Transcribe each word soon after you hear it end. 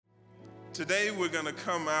Today we're going to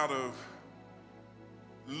come out of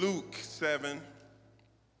Luke 7:36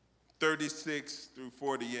 through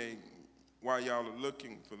 48, while y'all are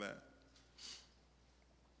looking for that.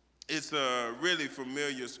 It's a really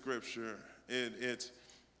familiar scripture. It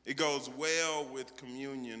goes well with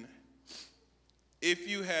communion. If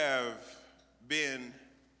you have been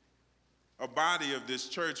a body of this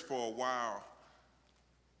church for a while,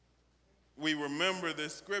 we remember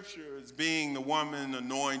this scripture as being the woman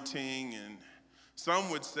anointing, and some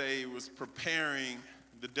would say it was preparing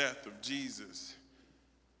the death of Jesus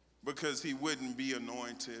because he wouldn't be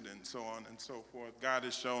anointed and so on and so forth. God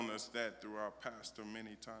has shown us that through our pastor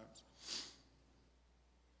many times.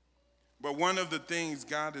 But one of the things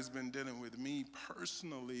God has been dealing with me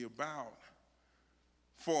personally about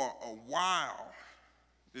for a while,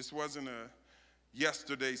 this wasn't a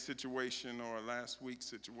yesterday situation or a last week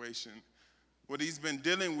situation. What he's been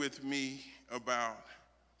dealing with me about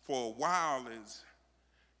for a while is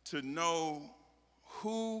to know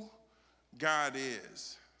who God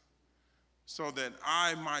is, so that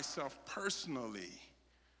I myself personally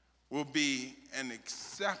will be an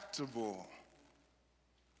acceptable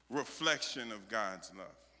reflection of God's love.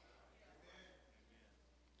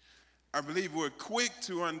 I believe we're quick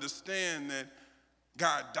to understand that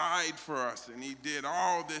God died for us and he did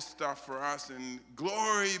all this stuff for us, and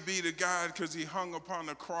glory be to God because he hung upon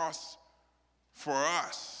the cross for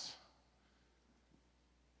us.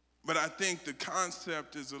 But I think the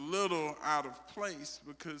concept is a little out of place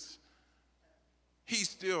because he's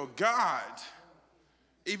still God.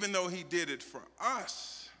 Even though he did it for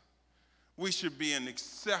us, we should be an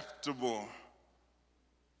acceptable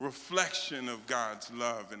reflection of God's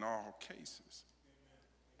love in all cases.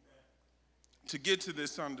 To get to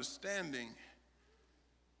this understanding,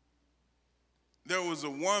 there was a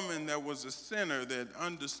woman that was a sinner that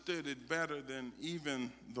understood it better than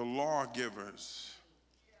even the lawgivers.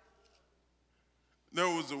 There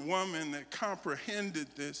was a woman that comprehended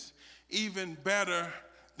this even better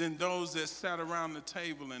than those that sat around the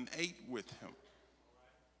table and ate with him.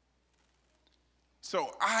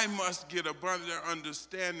 So I must get a better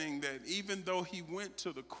understanding that even though he went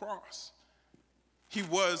to the cross, he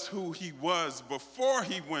was who he was before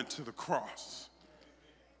he went to the cross.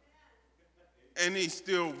 And he's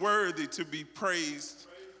still worthy to be praised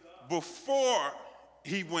before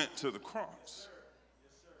he went to the cross.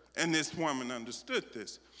 And this woman understood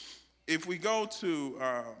this. If we go to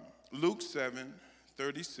Luke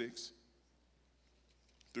 7:36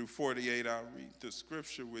 through 48, I'll read the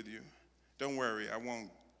scripture with you. Don't worry, I won't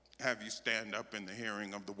have you stand up in the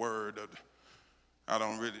hearing of the word. I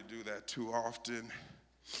don't really do that too often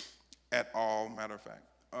at all, matter of fact.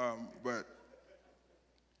 But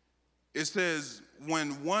it says,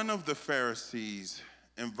 when one of the Pharisees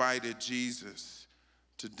invited Jesus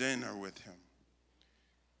to dinner with him,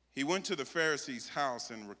 he went to the Pharisee's house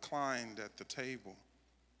and reclined at the table.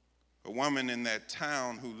 A woman in that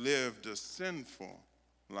town who lived a sinful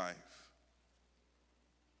life.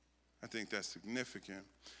 I think that's significant.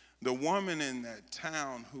 The woman in that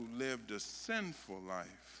town who lived a sinful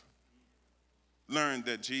life learned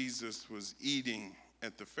that Jesus was eating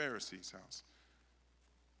at the Pharisee's house.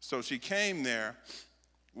 So she came there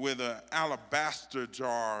with an alabaster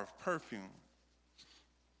jar of perfume.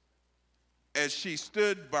 As she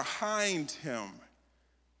stood behind him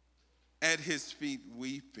at his feet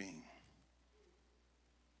weeping,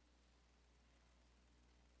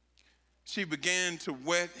 she began to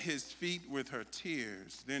wet his feet with her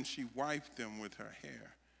tears. Then she wiped them with her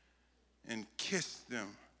hair and kissed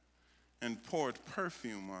them and poured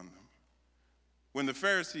perfume on them. When the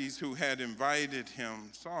Pharisees who had invited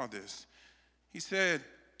him saw this, he said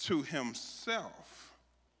to himself,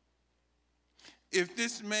 if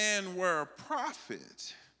this man were a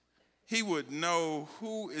prophet, he would know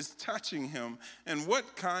who is touching him and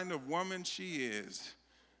what kind of woman she is,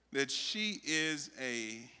 that she is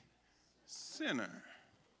a sinner.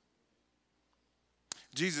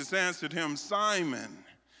 Jesus answered him, Simon,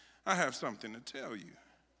 I have something to tell you.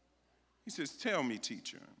 He says, tell me,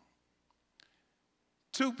 teacher.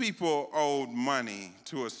 Two people owed money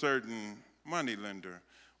to a certain moneylender.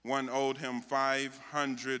 One owed him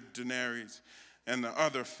 500 denarii and the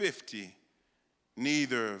other 50.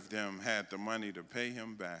 Neither of them had the money to pay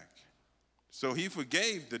him back. So he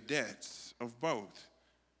forgave the debts of both.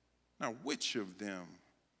 Now, which of them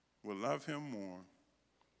will love him more?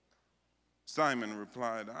 Simon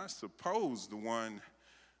replied, I suppose the one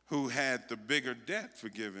who had the bigger debt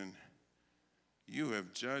forgiven. You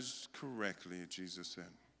have judged correctly, Jesus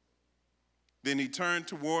said. Then he turned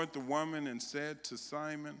toward the woman and said to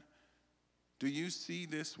Simon, do you see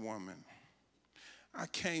this woman? I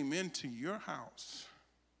came into your house.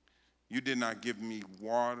 You did not give me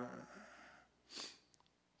water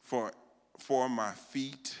for my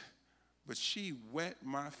feet, but she wet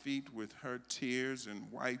my feet with her tears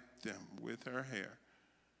and wiped them with her hair.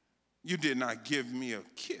 You did not give me a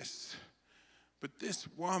kiss, but this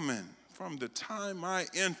woman, from the time I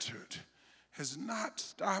entered, has not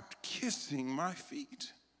stopped kissing my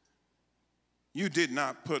feet. You did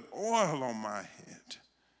not put oil on my head,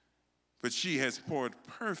 but she has poured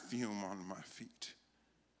perfume on my feet.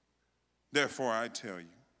 Therefore, I tell you,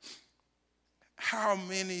 how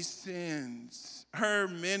many sins, her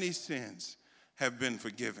many sins have been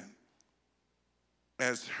forgiven,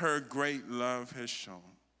 as her great love has shown.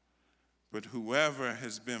 But whoever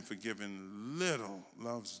has been forgiven little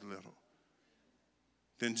loves little.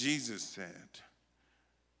 Then Jesus said,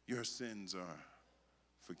 your sins are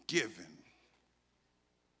forgiven.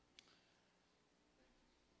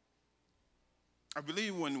 I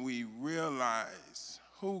believe when we realize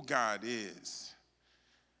who God is,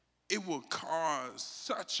 it will cause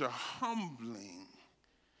such a humbling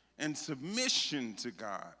and submission to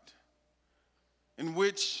God in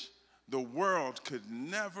which the world could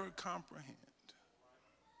never comprehend.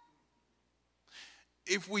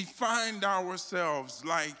 If we find ourselves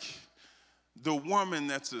like the woman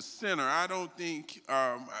that's a sinner, I don't think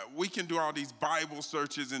we can do all these Bible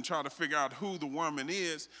searches and try to figure out who the woman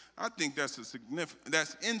is. I think that's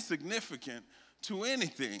insignificant to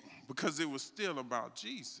anything, because it was still about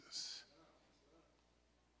Jesus.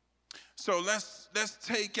 So let's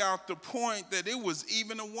take out the point that it was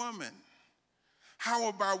even a woman. How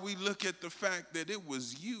about we look at the fact that it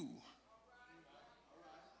was you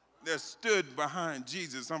that stood behind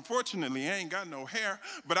Jesus? Unfortunately, I ain't got no hair,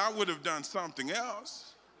 but I would have done something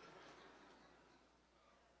else.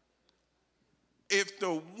 If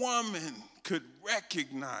the woman could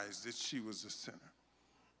recognize that she was a sinner.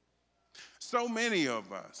 So many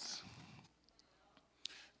of us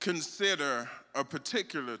consider a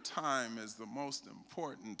particular time as the most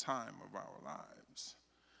important time of our lives,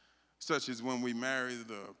 such as when we marry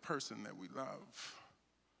the person that we love,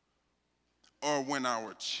 or when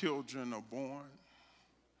our children are born.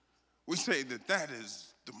 We say that that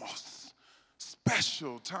is the most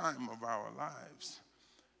special time of our lives.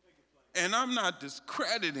 And I'm not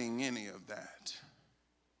discrediting any of that.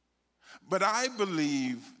 But I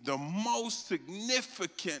believe the most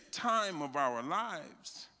significant time of our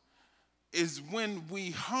lives is when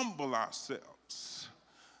we humble ourselves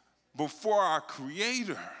before our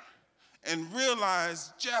Creator and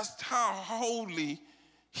realize just how holy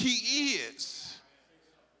He is.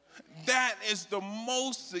 That is the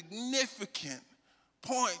most significant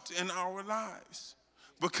point in our lives,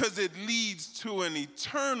 because it leads to an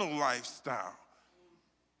eternal lifestyle.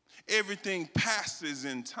 Everything passes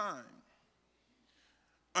in time.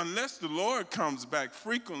 Unless the Lord comes back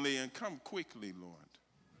frequently, and come quickly, Lord,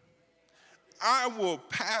 I will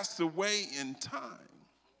pass away in time.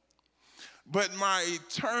 But my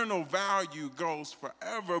eternal value goes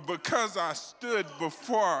forever, because I stood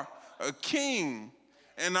before a king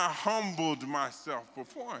and I humbled myself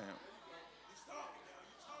before him.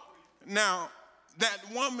 Now, that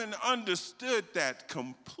woman understood that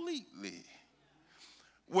completely.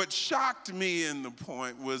 What shocked me in the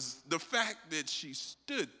point was the fact that she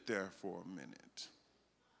stood there for a minute.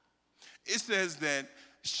 It says that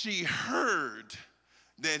she heard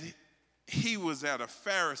that he was at a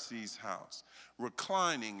Pharisee's house,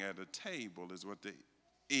 reclining at a table, is what the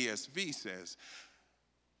ESV says.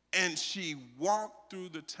 And she walked through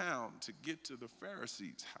the town to get to the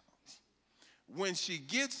Pharisee's house. When she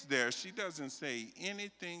gets there, she doesn't say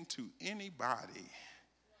anything to anybody.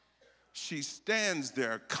 She stands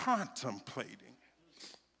there contemplating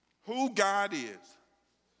who God is.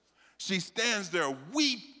 She stands there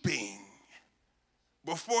weeping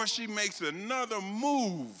before she makes another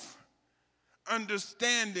move,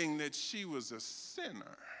 understanding that she was a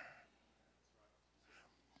sinner.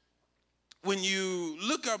 When you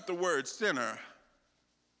look up the word sinner,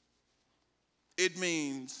 it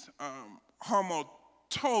means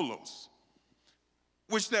homotolos,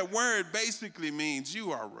 which that word basically means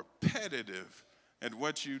you are repetitive at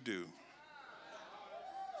what you do.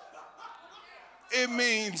 It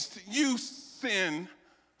means you sin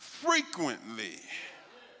frequently.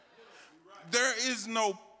 There is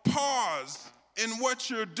no pause in what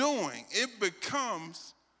you're doing. It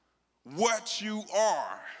becomes what you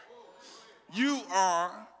are. You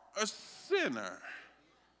are a sinner.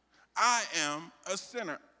 I am a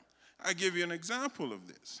sinner. I give you an example of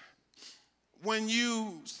this. When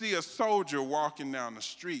you see a soldier walking down the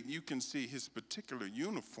street, you can see his particular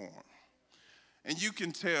uniform. And you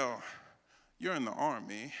can tell, You're in the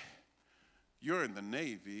Army, you're in the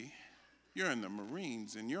Navy, you're in the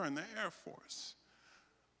Marines, and you're in the Air Force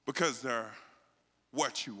because they're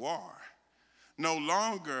what you are. No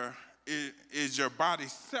longer is your body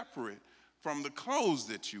separate from the clothes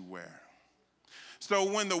that you wear.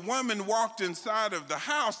 So when the woman walked inside of the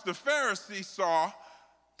house, the Pharisee saw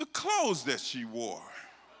the clothes that she wore.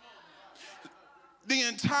 The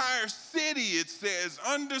entire city, it says,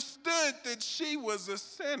 understood that she was a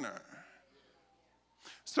sinner.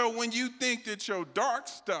 So when you think that your dark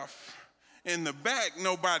stuff in the back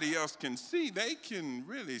nobody else can see, they can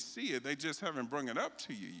really see it. They just haven't brought it up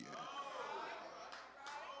to you yet.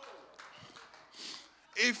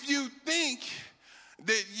 If you think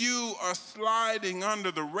that you are sliding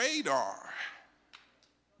under the radar,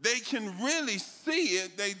 they can really see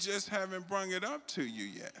it. They just haven't brought it up to you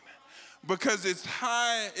yet. Because it's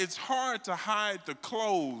hard to hide the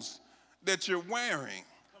clothes that you're wearing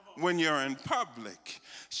when you're in public.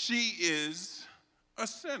 She is a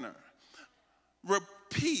sinner.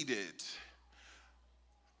 Repeated,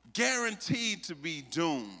 guaranteed to be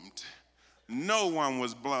doomed. No one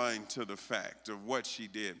was blind to the fact of what she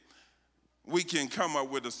did. We can come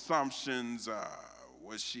up with assumptions.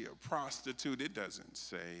 Was she a prostitute? It doesn't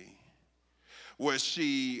say. Was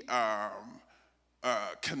she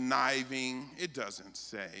conniving? It doesn't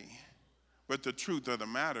say. But the truth of the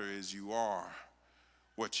matter is you are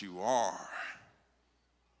what you are.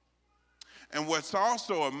 And what's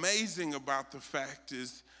also amazing about the fact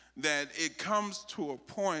is that it comes to a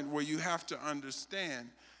point where you have to understand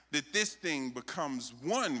that this thing becomes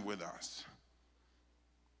one with us.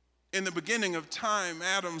 In the beginning of time,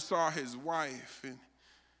 Adam saw his wife, and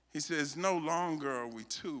he says, no longer are we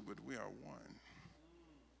two, but we are one.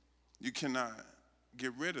 You cannot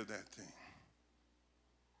get rid of that thing.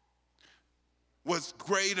 What's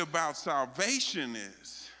great about salvation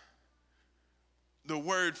is the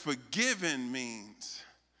word forgiven means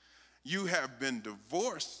you have been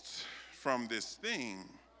divorced from this thing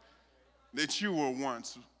that you were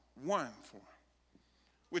once one for,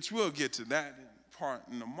 which we'll get to that part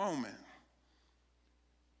in a moment.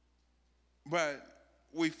 But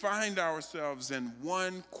we find ourselves in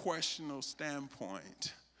one questionable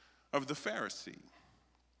standpoint of the Pharisee.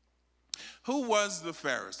 Who was the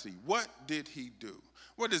Pharisee? What did he do?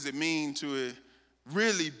 What does it mean to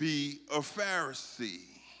really be a Pharisee?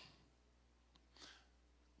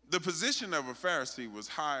 The position of a Pharisee was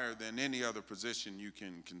higher than any other position you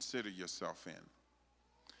can consider yourself in.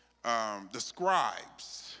 The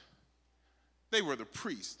scribes, they were the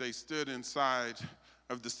priests. They stood inside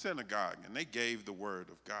of the synagogue and they gave the word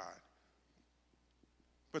of God.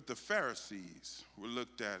 But the Pharisees were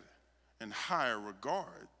looked at in higher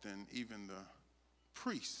regard than even the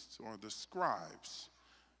priests or the scribes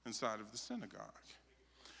inside of the synagogue.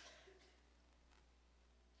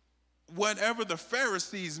 Whatever the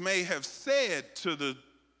Pharisees may have said to the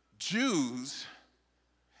Jews,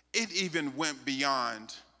 it even went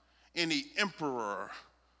beyond any emperor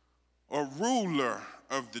or ruler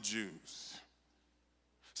of the Jews.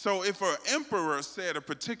 So if an emperor said a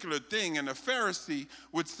particular thing and a Pharisee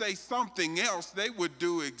would say something else, they would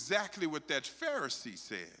do exactly what that Pharisee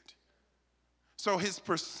said. So his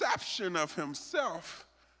perception of himself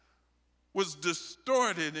was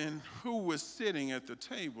distorted in who was sitting at the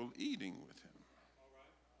table eating with him.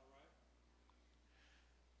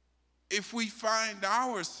 If we find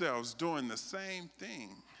ourselves doing the same thing,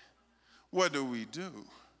 what do?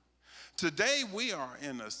 Today we are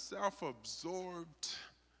in a self-absorbed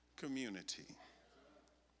community.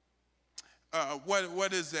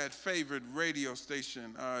 What is that favorite radio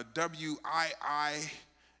station? WIIFM.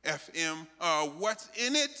 What's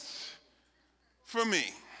in it for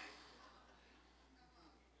me?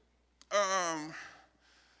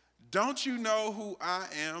 Don't you know who I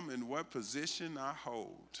am and what position I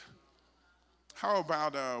hold? How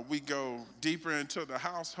about we go deeper into the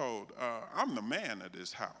household? I'm the man of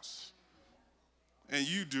this house, and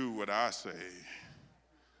you do what I say.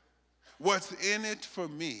 What's in it for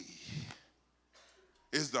me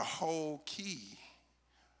is the whole key.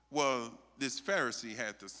 Well, this Pharisee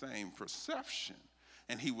had the same perception,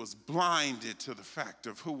 and he was blinded to the fact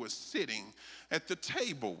of who was sitting at the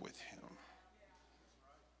table with him.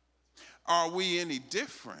 Are we any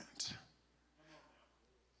different?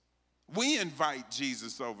 We invite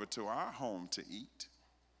Jesus over to our home to eat,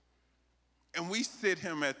 and we sit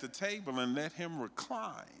him at the table and let him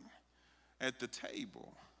recline at the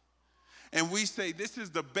table. And we say, this is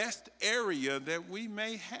the best area that we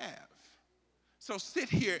may have. So sit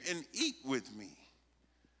here and eat with me.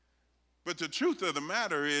 But the truth of the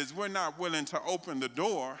matter is we're not willing to open the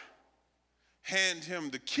door, hand him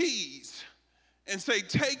the keys, and say,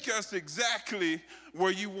 take us exactly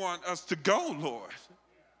where you want us to go, Lord.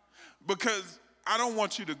 Because I don't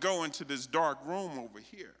want you to go into this dark room over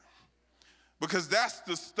here. Because that's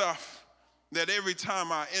the stuff that every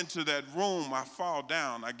time I enter that room, I fall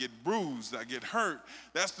down, I get bruised, I get hurt.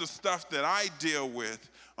 That's the stuff that I deal with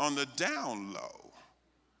on the down low.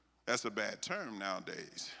 That's a bad term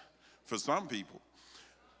nowadays for some people.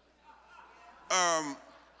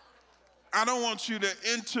 I don't want you to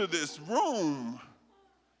enter this room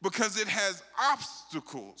because it has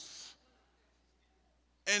obstacles.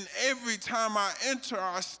 And every time I enter,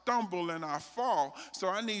 I stumble and I fall. So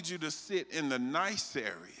I need you to sit in the nice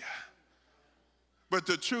area. But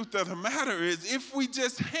the truth of the matter is, if we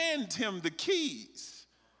just hand him the keys,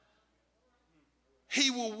 he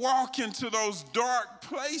will walk into those dark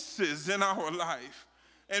places in our life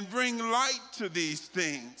and bring light to these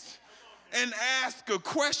things and ask a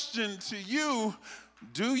question to you: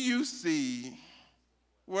 do you see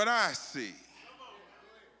what I see?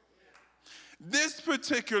 This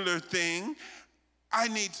particular thing I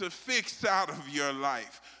need to fix out of your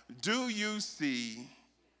life. Do you see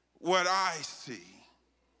what I see?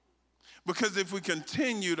 Because if we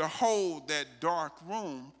continue to hold that dark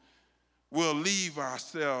room, we'll leave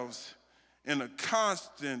ourselves in a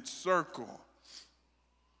constant circle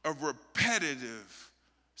of repetitive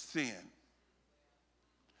sin.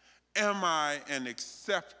 Am I an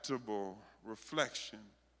acceptable reflection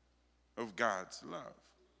of God's love?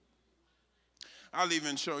 I'll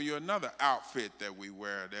even show you another outfit that we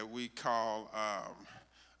wear that we call,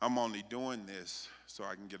 I'm only doing this so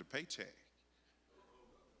I can get a paycheck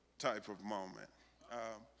type of moment.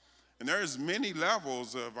 And there's many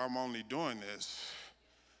levels of I'm only doing this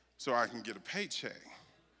so I can get a paycheck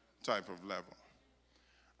type of level.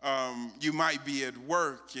 You might be at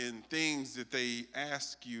work and things that they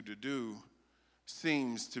ask you to do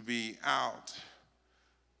seems to be out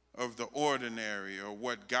of the ordinary, or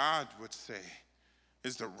what God would say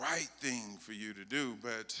is the right thing for you to do.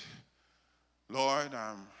 But Lord,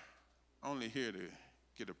 I'm only here to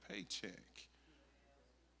get a paycheck.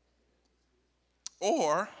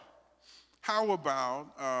 Or how about,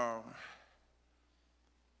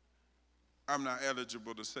 I'm not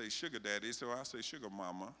eligible to say sugar daddy, so I say sugar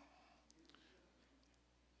mama.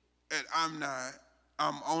 And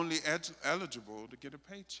I'm only eligible to get a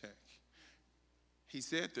paycheck. He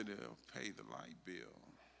said that he'll pay the light bill.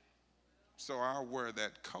 So I'll wear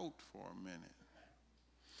that coat for a minute.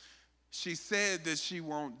 She said that she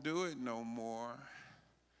won't do it no more,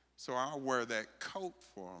 so I'll wear that coat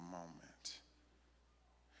for a moment.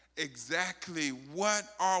 Exactly what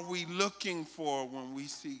are we looking for when we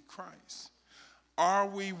see Christ? Are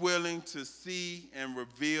we willing to see and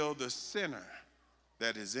reveal the sinner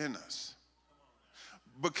that is in us?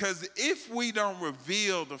 Because if we don't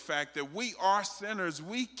reveal the fact that we are sinners,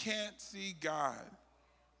 we can't see God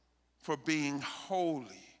for being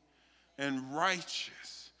holy and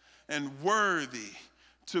righteous and worthy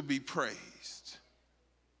to be praised.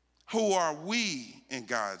 Who are we in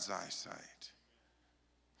God's eyesight?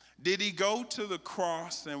 Did he go to the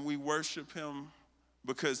cross and we worship him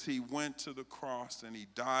because he went to the cross and he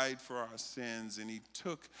died for our sins and he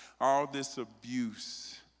took all this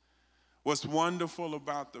abuse? What's wonderful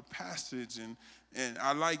about the passage, and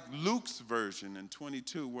I like Luke's version in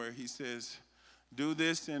 22 where he says, do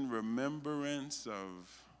this in remembrance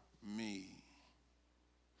of me.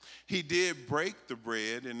 He did break the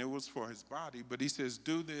bread and it was for his body, but he says,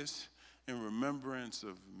 do this in remembrance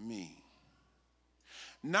of me.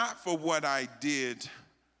 Not for what I did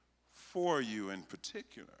for you in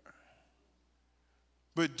particular,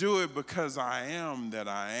 but do it because I am that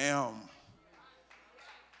I am.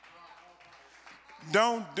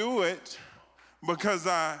 Don't do it because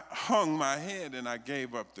I hung my head and I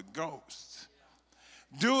gave up the ghost.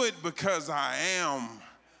 Do it because I am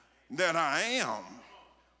that I am.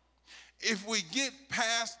 If we get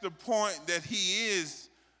past the point that he is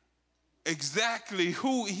exactly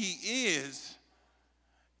who he is,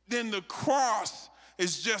 then the cross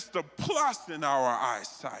is just a plus in our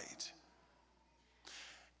eyesight.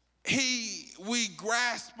 We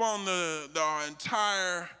grasp on the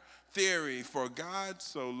entire theory, for God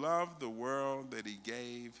so loved the world that he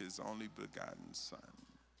gave his only begotten Son.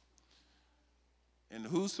 And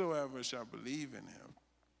whosoever shall believe in him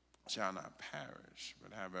shall not perish,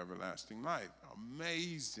 but have everlasting life.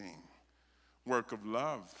 Amazing work of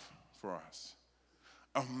love for us.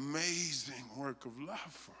 Amazing work of love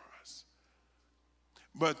for us.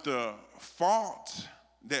 But the fault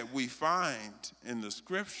that we find in the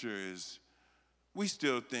scripture is we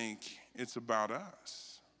still think it's about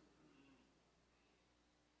us.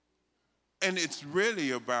 And it's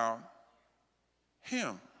really about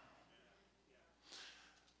him.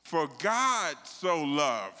 For God so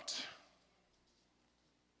loved,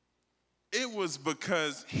 it was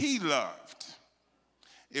because he loved.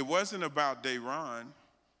 It wasn't about Dayron.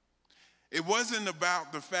 It wasn't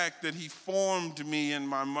about the fact that he formed me in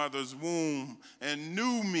my mother's womb and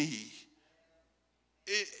knew me.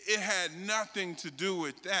 It had nothing to do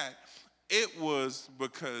with that. It was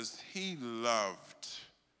because he loved.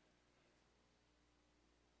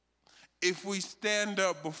 If we stand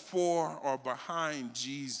up before or behind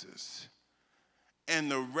Jesus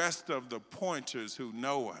and the rest of the pointers who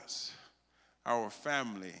know us, our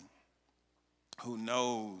family who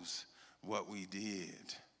knows what we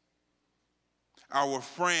did, our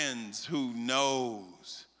friends who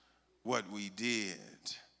knows what we did,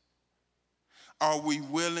 are we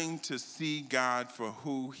willing to see God for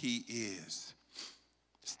who he is?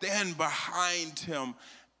 Stand behind him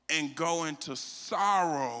and go into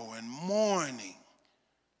sorrow and mourning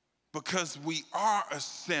because we are a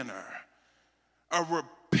sinner, a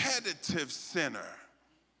repetitive sinner,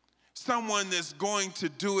 someone that's going to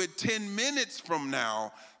do it 10 minutes from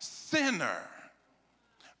now, sinner.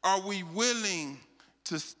 Are we willing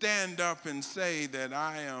to stand up and say that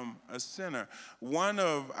I am a sinner? One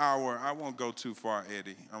of our, I won't go too far,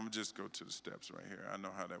 Eddie. I'm going to just go to the steps right here. I know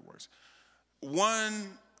how that works.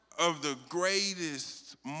 One of the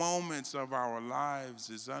greatest moments of our lives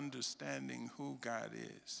is understanding who God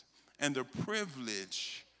is and the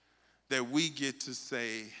privilege that we get to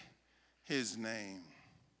say his name.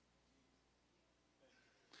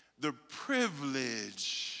 The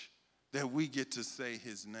privilege that we get to say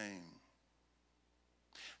his name.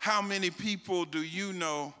 How many people do you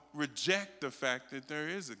know reject the fact that there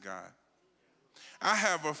is a God? I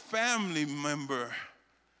have a family member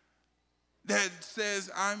that says,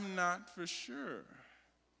 I'm not for sure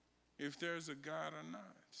if there's a God or not.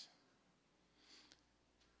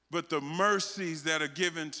 But the mercies that are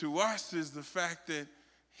given to us is the fact that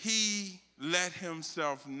he let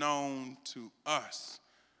himself known to us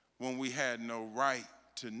when we had no right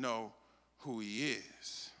to know who he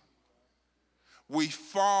is. We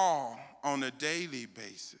fall on a daily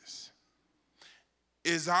basis.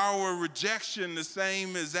 Is our rejection the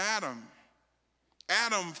same as Adam?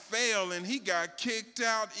 Adam fell and he got kicked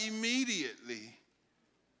out immediately.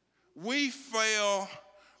 We fell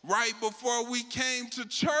right before we came to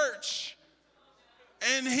church,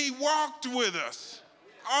 and he walked with us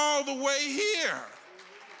all the way here.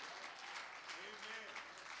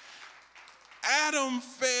 Adam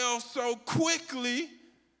fell so quickly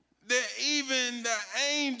that even the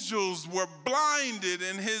angels were blinded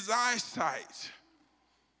in his eyesight.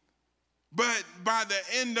 But by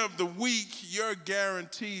the end of the week, you're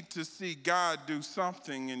guaranteed to see God do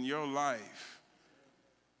something in your life.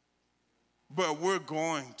 But we're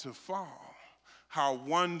going to fall. How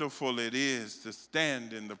wonderful it is to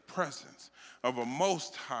stand in the presence of a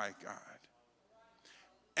most high God.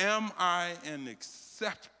 Am I an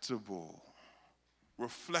acceptable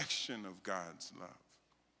reflection of God's love?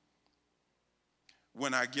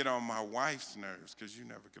 When I get on my wife's nerves, because you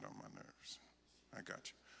never get on my nerves, I got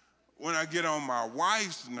you. When I get on my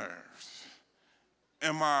wife's nerves,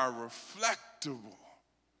 am I a reflectable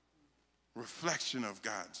reflection of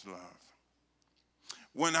God's love?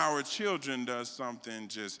 When our children does something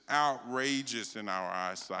just outrageous in our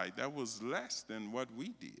eyesight, that was less than what we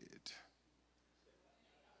did.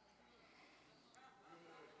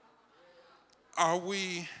 Are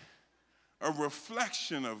we a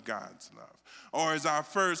reflection of God's love? Or is our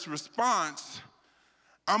first response,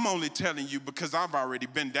 I'm only telling you because I've already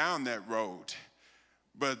been down that road.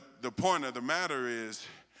 But the point of the matter is,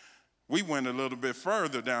 we went a little bit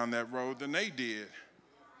further down that road than they did.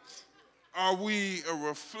 Are we a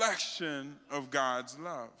reflection of God's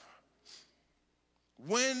love?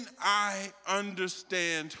 When I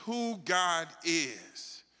understand who God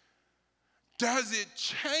is, does it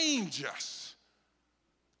change us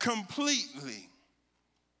completely?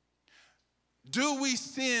 Do we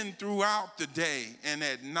sin throughout the day and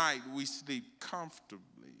at night we sleep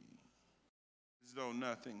comfortably as though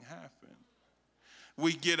nothing happened?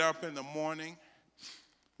 We get up in the morning,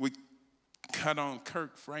 we cut on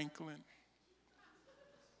Kirk Franklin,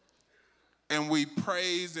 and we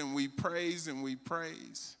praise and we praise and we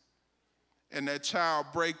praise. And that child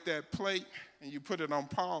break that plate and you put it on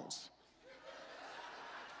pause.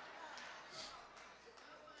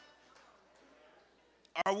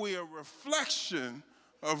 Are we a reflection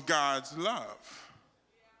of God's love?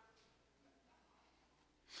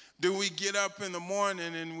 Do we get up in the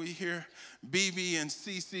morning and we hear BB and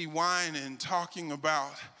CeCe whining, talking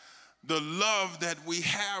about the love that we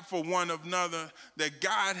have for one another that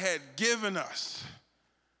God had given us.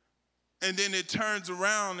 And then it turns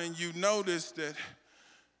around and you notice that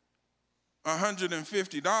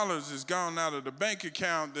 $150 is gone out of the bank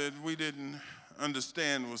account that we didn't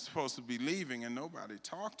understand was supposed to be leaving, and nobody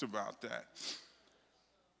talked about that.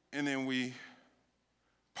 And then we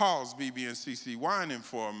pause BB and CC whining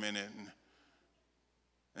for a minute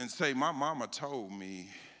and say, my mama told me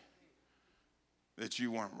that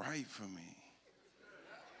you weren't right for me.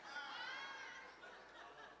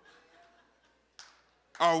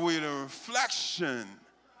 Are we the reflection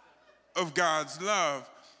of God's love?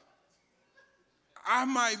 I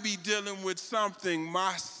might be dealing with something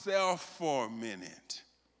myself for a minute.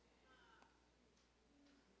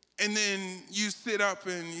 And then you sit up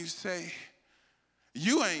and you say,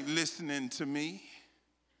 you ain't listening to me.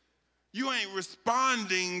 You ain't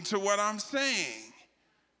responding to what I'm saying.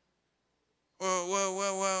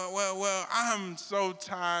 Well, I'm so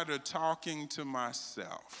tired of talking to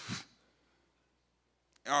myself.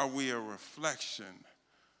 Are we a reflection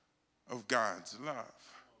of God's love?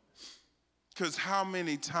 Because how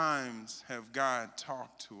many times have God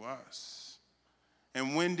talked to us?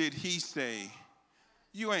 And when did he say,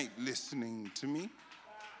 you ain't listening to me?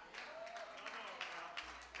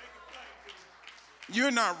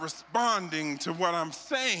 You're not responding to what I'm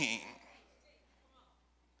saying.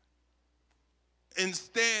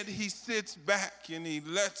 Instead, he sits back and he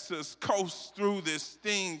lets us coast through this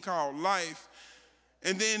thing called life.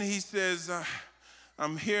 And then he says,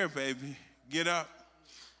 I'm here, baby. Get up.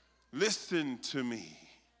 Listen to me.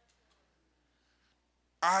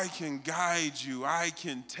 I can guide you. I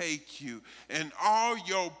can take you. And all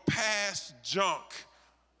your past junk,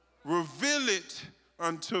 reveal it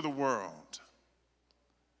unto the world.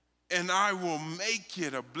 And I will make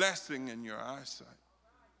it a blessing in your eyesight.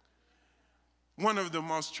 One of the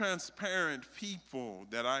most transparent people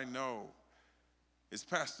that I know is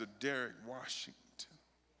Pastor Derek Washington.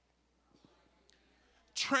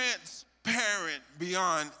 Transparent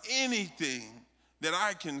beyond anything that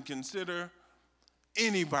I can consider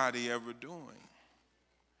anybody ever doing.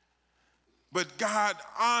 But God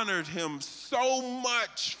honored him so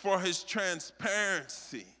much for his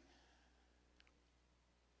transparency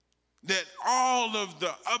that all of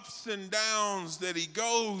the ups and downs that he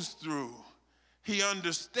goes through, he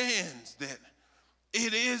understands that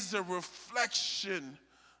it is a reflection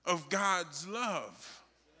of God's love.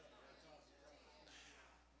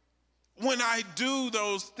 When I do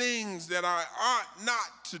those things that I ought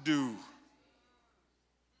not to do,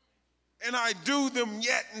 and I do them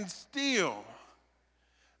yet and still,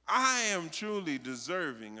 I am truly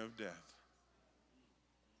deserving of death.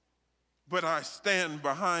 But I stand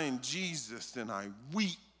behind Jesus and I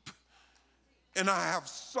weep. And I have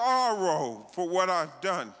sorrow for what I've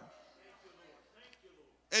done.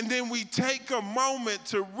 And then we take a moment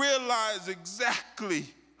to realize exactly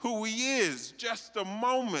who he is, just a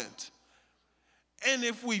moment. And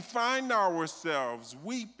if we find ourselves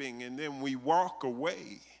weeping and then we walk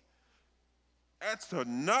away, that's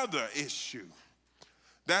another issue.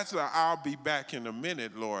 That's a I'll be back in a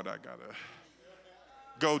minute, Lord, I gotta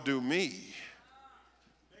go do me.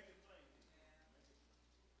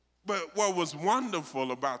 But what was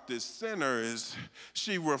wonderful about this sinner is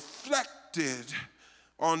she reflected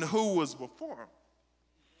on who was before him.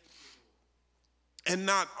 And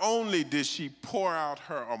not only did she pour out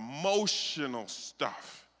her emotional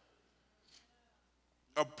stuff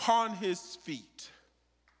upon his feet,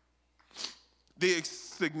 the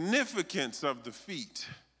significance of the feet.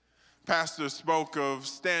 Pastor spoke of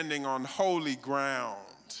standing on holy ground.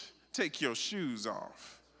 Take your shoes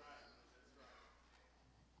off.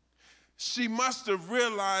 She must have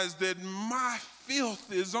realized that my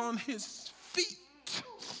filth is on his feet.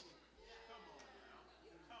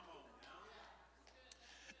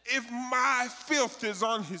 If my filth is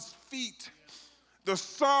on his feet, the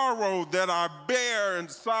sorrow that I bear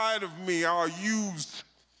inside of me, I'll use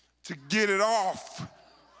to get it off.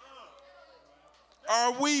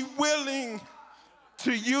 Are we willing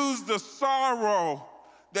to use the sorrow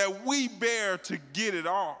that we bear to get it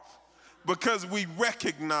off? Because we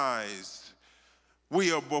recognize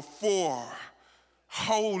we are before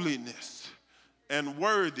holiness and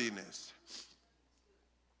worthiness.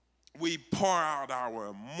 We pour out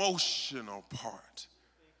our emotional part,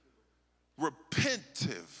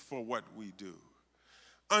 repentive for what we do,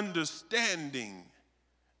 understanding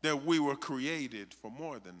that we were created for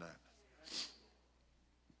more than that.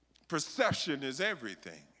 Perception is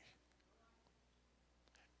everything.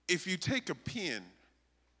 If you take a pen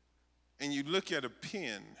and you look at a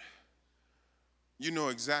pen, you know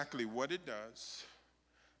exactly what it does,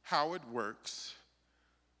 how it works.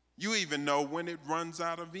 You even know when it runs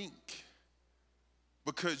out of ink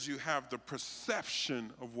because you have the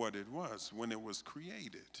perception of what it was when it was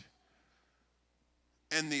created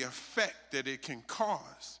and the effect that it can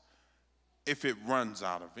cause if it runs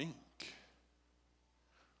out of ink.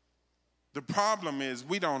 The problem is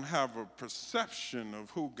we don't have a perception of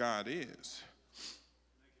who God is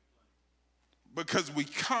because we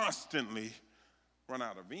constantly run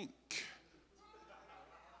out of ink.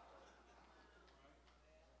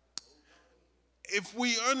 If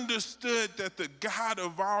we understood that the God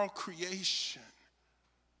of all creation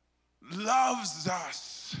loves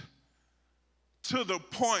us to the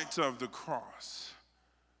point of the cross,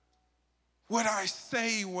 would I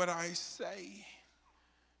say what I say?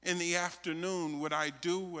 In the afternoon, would I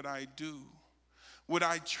do what I do? Would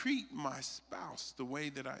I treat my spouse the way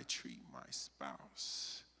that I treat my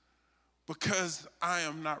spouse? Because I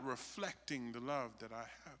am not reflecting the love that I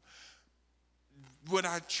have. Would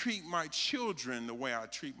I treat my children the way I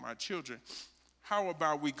treat my children? How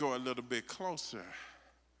about we go a little bit closer?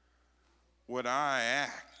 Would I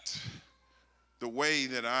act the way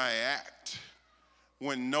that I act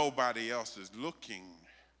when nobody else is looking?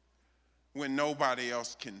 When nobody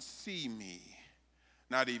else can see me,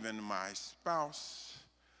 not even my spouse,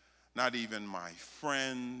 not even my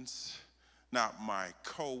friends, not my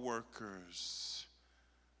coworkers.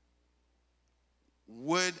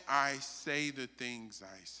 Would I say the things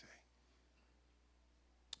I say?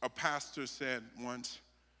 A pastor said once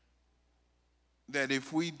that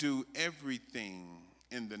if we do everything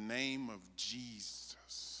in the name of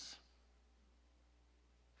Jesus,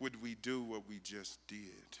 would we do what we just did?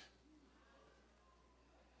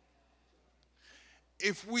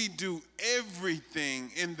 If we do everything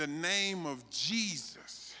in the name of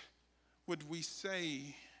Jesus, would we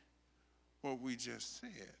say what we just said?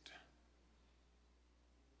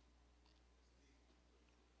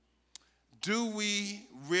 Do we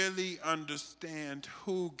really understand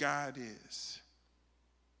who God is?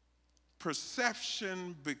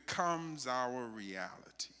 Perception becomes our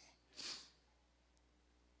reality.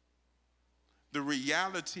 The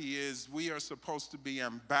reality is we are supposed to be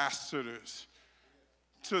ambassadors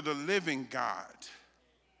to the living God.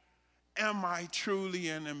 Am I truly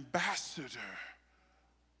an ambassador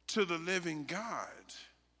to the living God?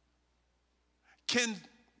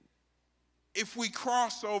 If we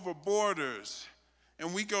cross over borders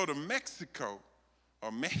and we go to Mexico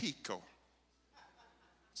or Mexico,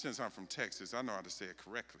 since I'm from Texas, I know how to say it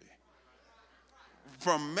correctly.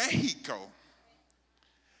 From Mexico,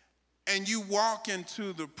 and you walk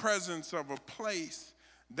into the presence of a place,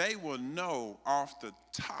 they will know off the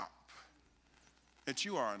top that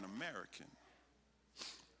you are an American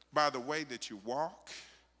by the way that you walk,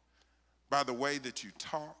 by the way that you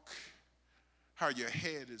talk, how your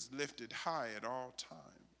head is lifted high at all times.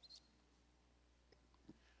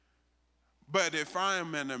 But if I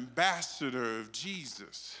am an ambassador of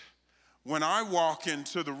Jesus, when I walk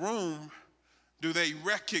into the room, do they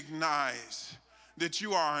recognize that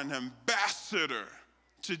you are an ambassador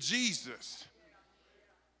to Jesus?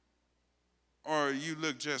 Or you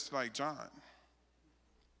look just like John?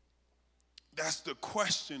 That's the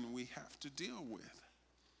question we have to deal with.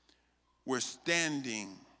 We're standing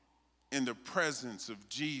in the presence of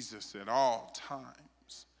Jesus at all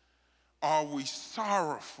times. Are we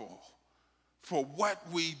sorrowful for what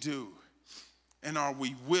we do? And are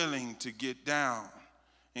we willing to get down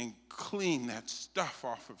and clean that stuff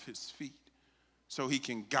off of his feet so he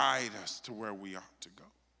can guide us to where we ought to go?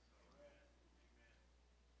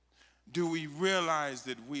 Do we realize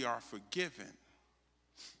that we are forgiven?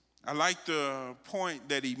 I like the point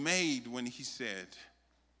that he made when he said,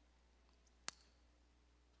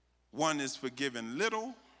 one is forgiven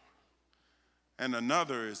little and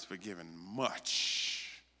another is forgiven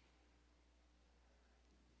much.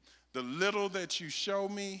 The little that you show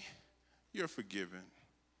me, you're forgiven.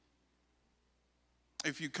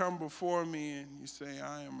 If you come before me and you say,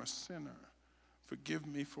 I am a sinner, forgive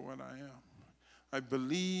me for what I am. I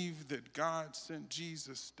believe that God sent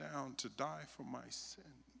Jesus down to die for my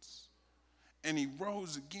sins. And he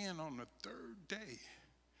rose again on the third day.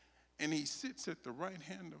 And he sits at the right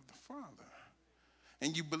hand of the Father.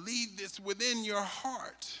 And you believe this within your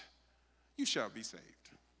heart, you shall be saved.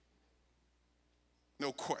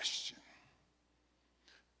 No question.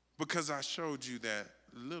 Because I showed you that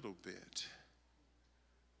little bit.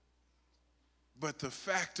 But the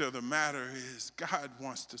fact of the matter is, God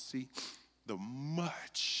wants to see the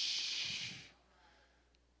much.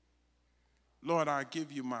 Lord, I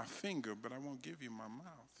give you my finger, but I won't give you my mouth.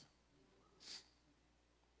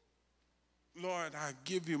 Lord, I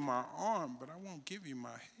give you my arm, but I won't give you my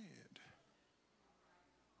head.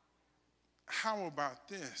 How about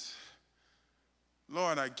this?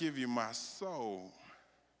 Lord, I give you my soul,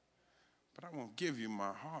 but I won't give you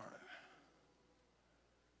my heart.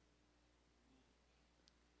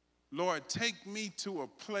 Lord, take me to a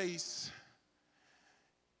place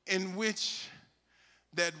in which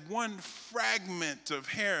that one fragment of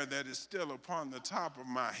hair that is still upon the top of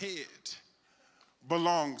my head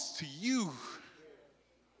belongs to you.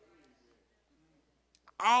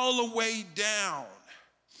 All the way down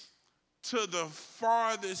to the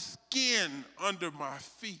farthest skin under my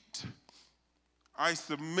feet, I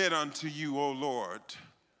submit unto you, O Lord,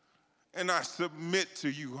 and I submit to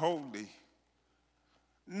you wholly.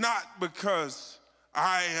 Not because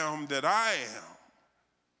I am that I am.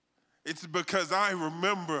 It's because I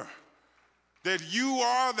remember that you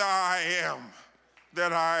are the I am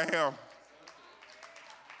that I am.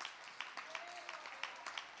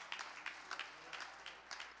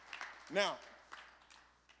 Now,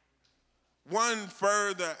 one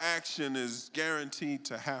further action is guaranteed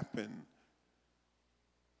to happen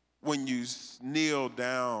when you kneel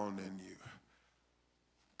down and you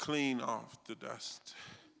clean off the dust.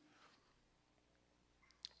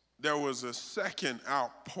 There was a second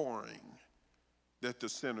outpouring that the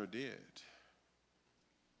sinner did.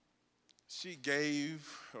 She gave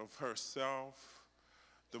of herself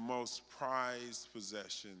the most prized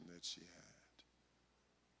possession that she had.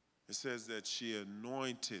 It says that she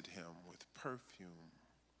anointed him with perfume.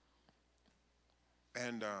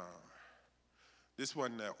 And this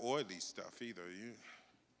wasn't that oily stuff either.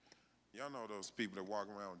 Y'all know those people that walk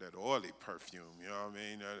around with that oily perfume, you know what I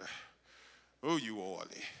mean? Oh, you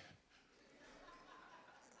oily.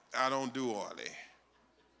 I don't do oily.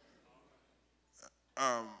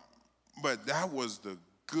 But that was the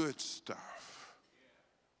good stuff,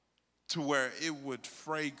 to where it would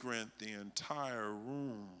fragrant the entire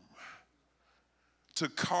room, to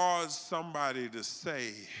cause somebody to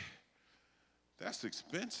say, that's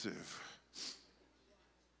expensive.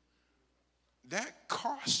 That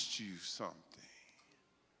cost you something.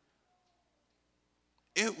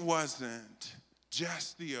 It wasn't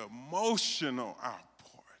just the emotional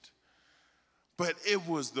output, but it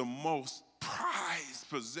was the most prized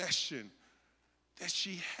possession that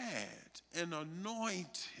she had, and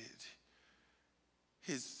anointed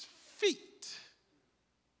his feet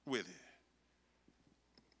with it.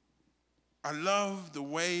 I love the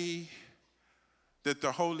way that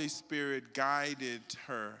the Holy Spirit guided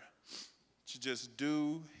her to just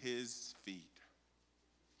do his feet.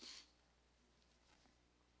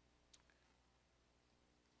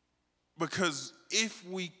 Because if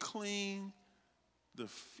we clean the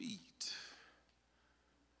feet,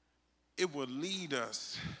 it will lead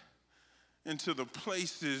us into the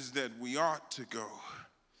places that we ought to go.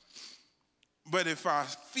 But if our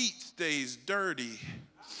feet stays dirty,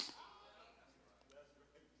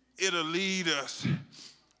 it'll lead us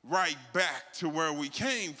right back to where we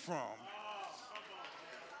came from.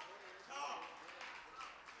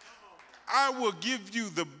 I will give you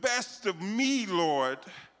the best of me, Lord,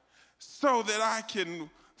 so that I can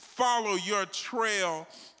follow your trail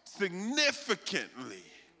significantly.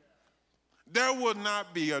 There will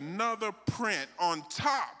not be another print on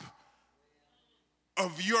top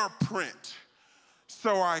of your print.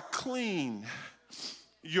 So I clean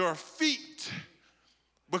your feet,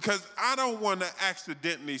 because I don't want to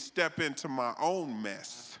accidentally step into my own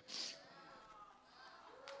mess.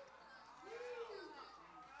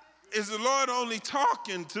 Is the Lord only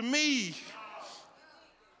talking to me?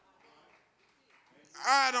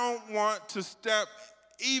 I don't want to step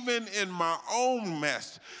even in my own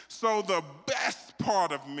mess. So the best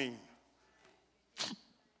part of me,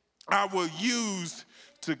 I will use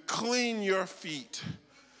to clean your feet,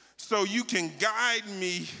 so you can guide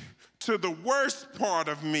me to the worst part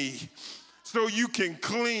of me, so you can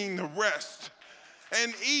clean the rest.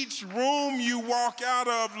 And each room you walk out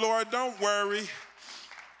of, Lord, don't worry,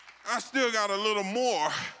 I still got a little more,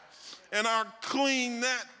 and I'll clean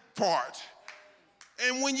that part.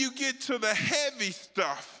 And when you get to the heavy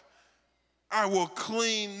stuff, I will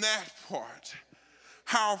clean that part.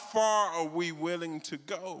 How far are we willing to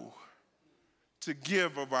go to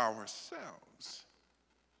give of ourselves?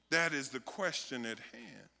 That is the question at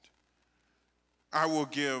hand. I will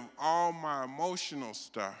give all my emotional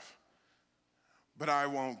stuff, but I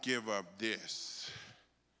won't give up this.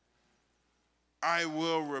 I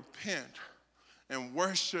will repent and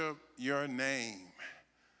worship your name,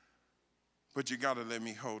 but you got to let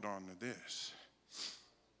me hold on to this.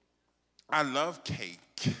 I love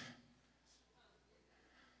cake.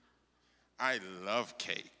 I love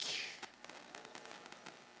cake.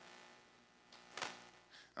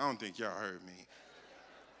 I don't think y'all heard me.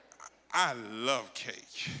 I love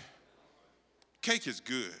cake. Cake is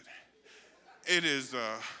good. It is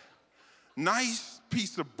a nice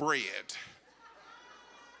piece of bread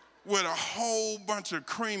with a whole bunch of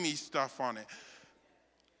creamy stuff on it.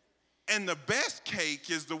 And the best cake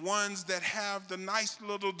is the ones that have the nice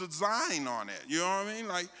little design on it. You know what I mean?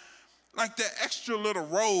 Like the extra little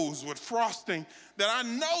rose with frosting that I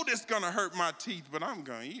know that's gonna hurt my teeth, but I'm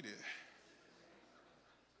gonna eat it.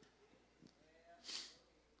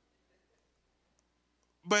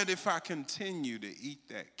 But if I continue to eat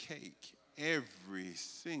that cake every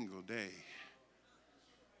single day,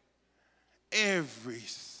 it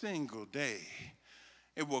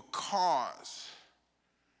will cause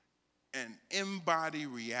an in-body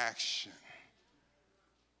reaction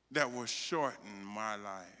that will shorten my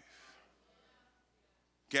life.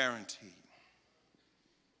 Guaranteed.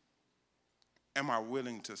 Am I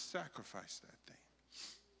willing to sacrifice that thing?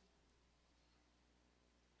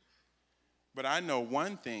 But I know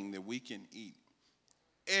one thing that we can eat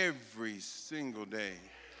every single day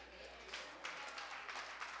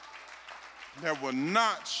that will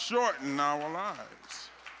not shorten our lives.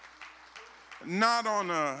 Not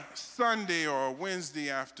on a Sunday or a Wednesday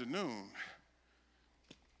afternoon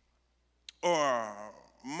or a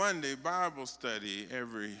Monday Bible study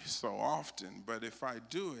every so often, but if I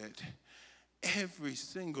do it every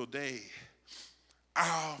single day,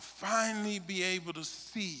 I'll finally be able to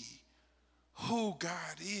see who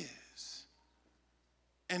God is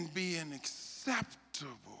and be an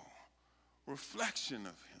acceptable reflection of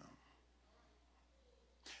him.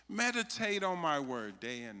 Meditate on my word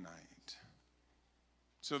day and night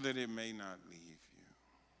so that it may not leave you.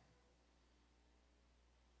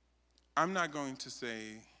 I'm not going to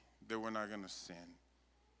say that we're not going to sin.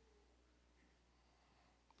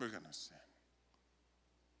 We're going to sin.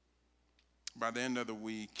 By the end of the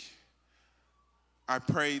week, I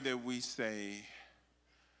pray that we say,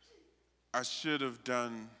 I should have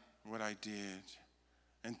done what I did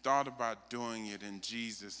and thought about doing it in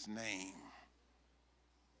Jesus' name.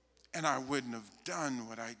 And I wouldn't have done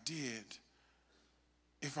what I did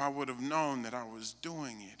if I would have known that I was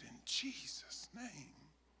doing it in Jesus' name.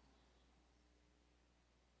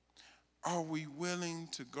 Are we willing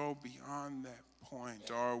to go beyond that point?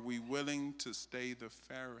 Or are we willing to stay the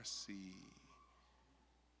Pharisee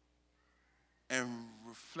and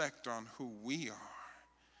reflect on who we are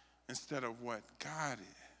instead of what God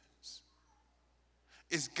is?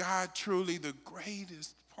 Is God truly the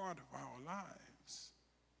greatest part of our lives?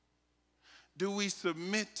 Do we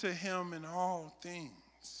submit to him in all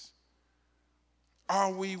things?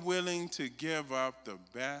 Are we willing to give up the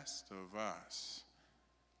best of us?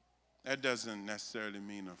 That doesn't necessarily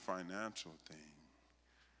mean a financial thing.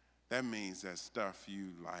 That means that stuff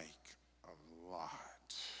you like a lot.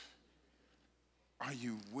 Are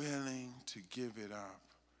you willing to give it up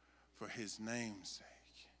for his name's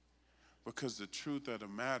sake? Because the truth of the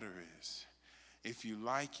matter is, if you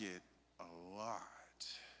like it a lot,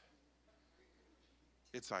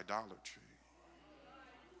 it's idolatry.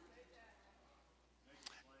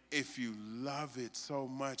 If you love it so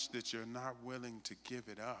much that you're not willing to give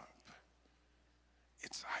it up,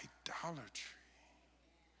 it's idolatry.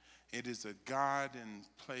 It is a God in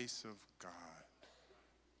place of God.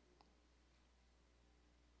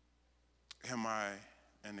 Am I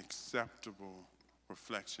an acceptable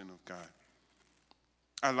reflection of God?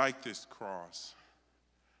 I like this cross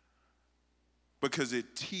because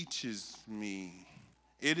it teaches me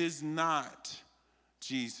it is not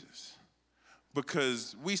Jesus,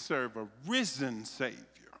 because we serve a risen Savior.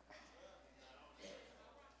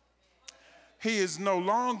 He is no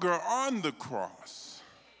longer on the cross,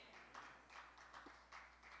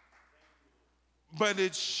 but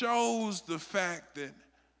it shows the fact that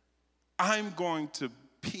I'm going to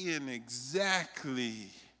pin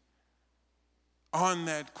exactly on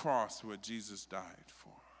that cross what Jesus died for.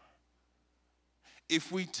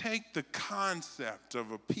 If we take the concept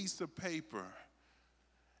of a piece of paper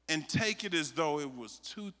and take it as though it was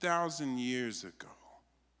 2,000 years ago,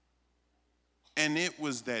 and it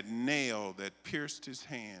was that nail that pierced his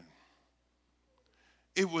hand,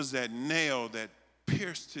 it was that nail that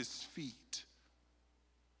pierced his feet.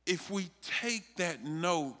 If we take that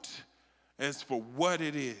note as for what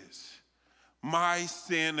it is, my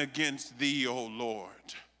sin against thee, O Lord,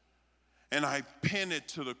 and I pin it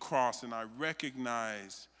to the cross and I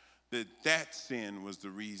recognize that that sin was the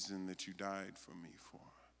reason that you died for me for.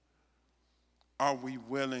 Are we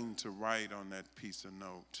willing to write on that piece of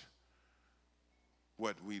note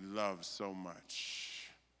what we love so much?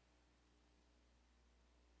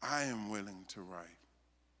 I am willing to write.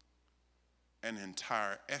 an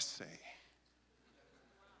entire essay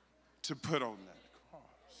to put on that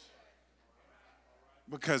cross.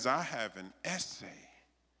 Because I have an essay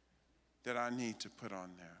that I need to put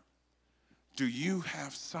on there. Do you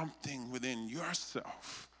have something within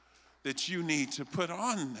yourself that you need to put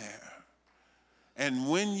on there? And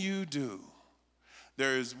when you do,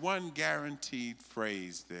 there is one guaranteed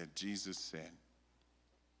phrase that Jesus said: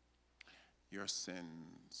 your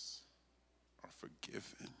sins are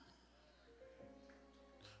forgiven.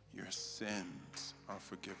 Your sins are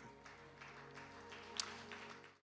forgiven.